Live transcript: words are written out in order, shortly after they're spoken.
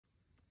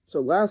So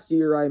last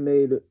year I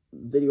made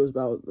videos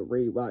about the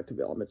radioactive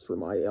elements for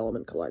my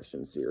element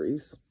collection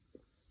series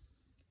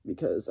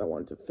because I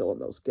wanted to fill in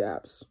those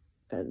gaps.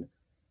 And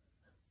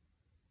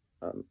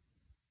um,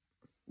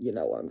 you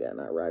know what I'm getting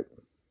at, right?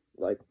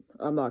 Like,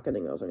 I'm not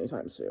getting those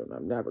anytime soon.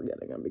 I'm never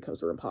getting them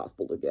because they're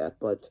impossible to get,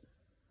 but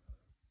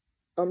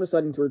I'm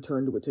deciding to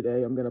return to it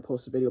today. I'm going to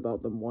post a video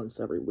about them once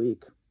every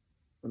week.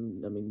 I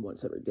mean,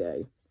 once every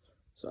day.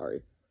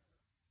 Sorry.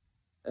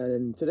 And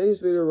in today's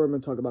video, we're going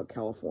to talk about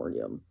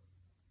Californium.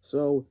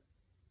 So,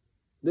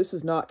 this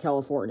is not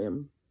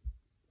Californium.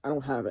 I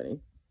don't have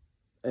any.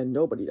 And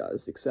nobody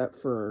does, except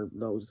for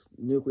those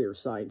nuclear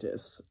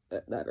scientists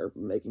that are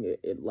making it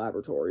in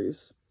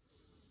laboratories.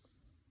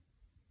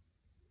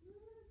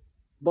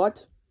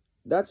 But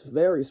that's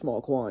very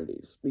small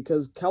quantities,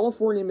 because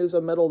Californium is a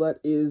metal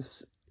that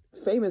is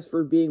famous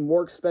for being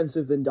more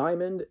expensive than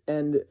diamond,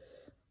 and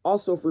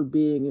also for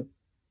being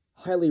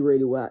highly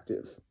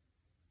radioactive.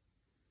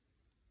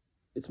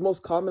 Its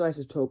most common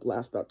isotope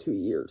lasts about 2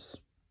 years.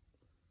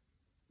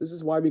 This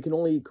is why we can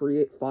only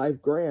create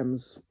 5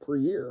 grams per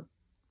year.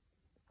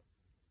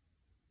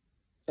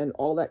 And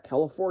all that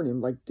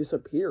Californium,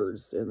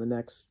 disappears in the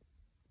next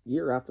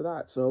year after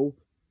that. So,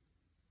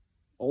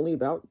 only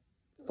about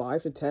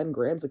 5 to 10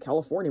 grams of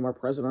Californium are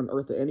present on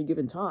Earth at any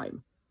given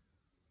time.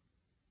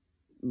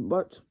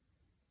 But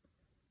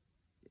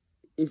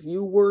if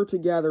you were to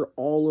gather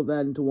all of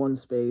that into one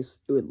space,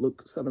 it would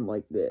look something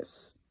like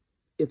this,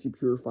 if you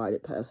purified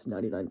it past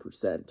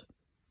 99%.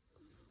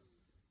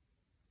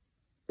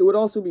 It would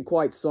also be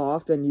quite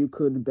soft, and you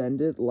could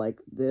bend it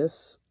like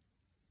this.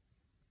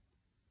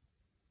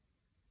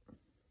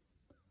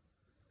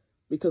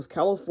 Because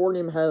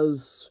Californium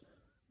has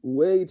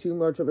way too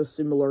much of a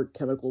similar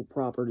chemical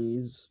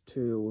properties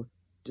to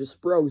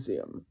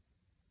dysprosium.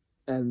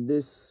 And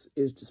this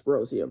is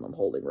dysprosium I'm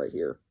holding right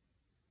here.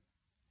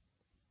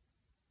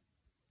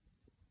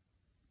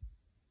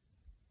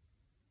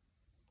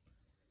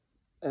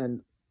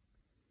 And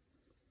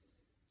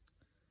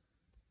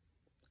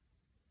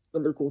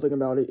another cool thing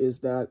about it is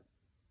that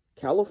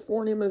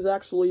Californium is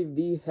actually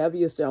the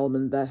heaviest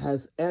element that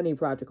has any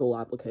practical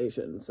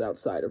applications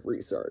outside of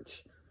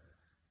research.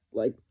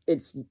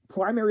 It's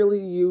primarily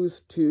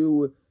used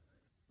to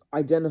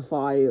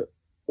identify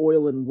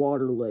oil and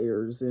water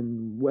layers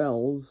in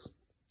wells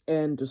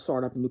and to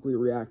start up nuclear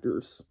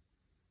reactors.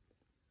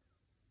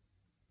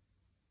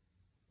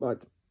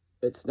 But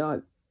it's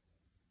not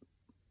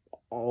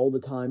all the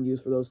time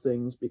used for those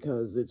things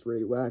because it's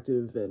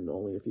radioactive and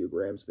only a few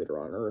grams of it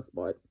are on Earth.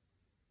 But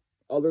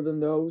other than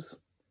those,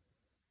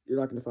 you're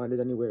not going to find it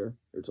anywhere.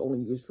 It's only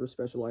used for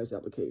specialized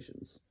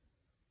applications.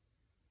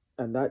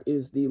 And that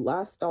is the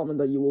last element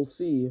that you will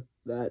see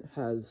that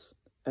has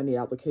any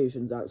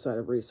applications outside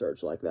of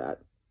research like that.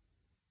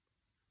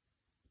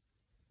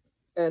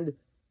 And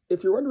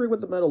if you're wondering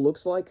what the metal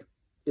looks like,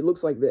 it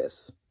looks like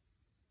this.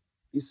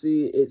 You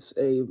see, it's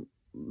a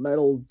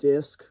metal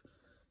disc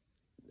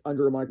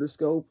under a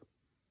microscope,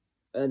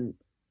 and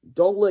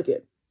don't lick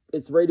it.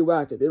 It's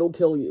radioactive. It'll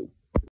kill you.